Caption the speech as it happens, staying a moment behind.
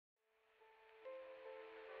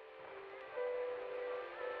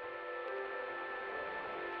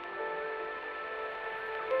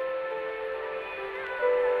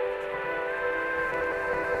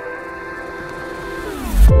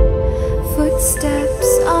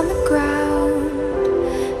Footsteps on the ground,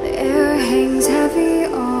 the air hangs heavy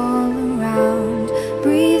all around.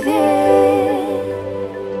 Breathe in,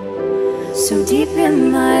 so deep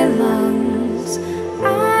in my lungs.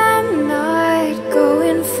 I'm not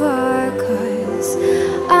going far, 'cause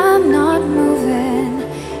I'm not moving.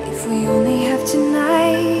 If we only have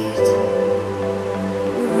tonight,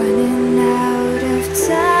 we're running out of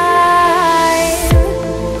time.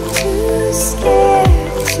 Too scared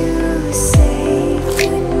to say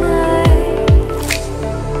goodnight.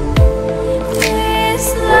 This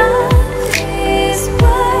love is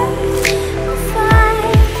worth a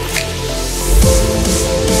fight.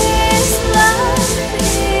 This love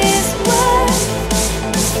is worth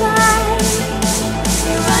a fight.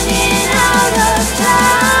 We're running out of time.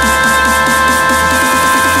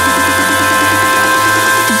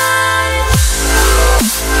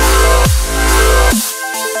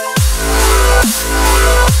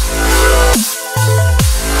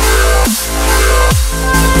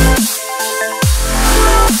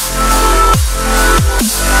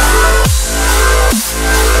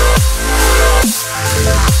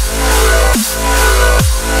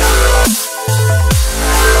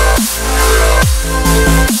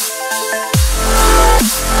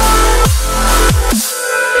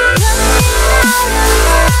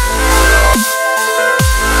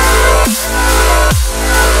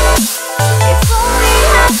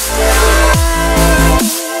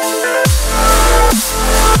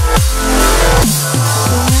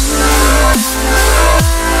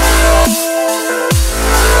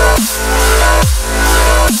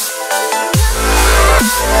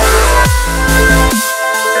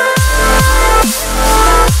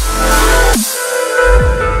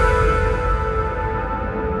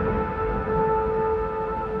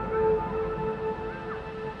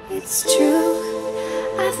 It's true,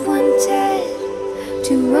 I've wanted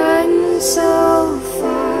to run so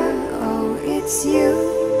far. Oh, it's you.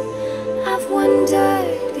 I've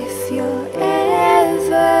wondered if you'll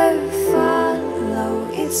ever follow.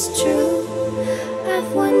 It's true,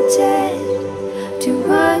 I've wanted to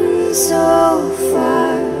run so far.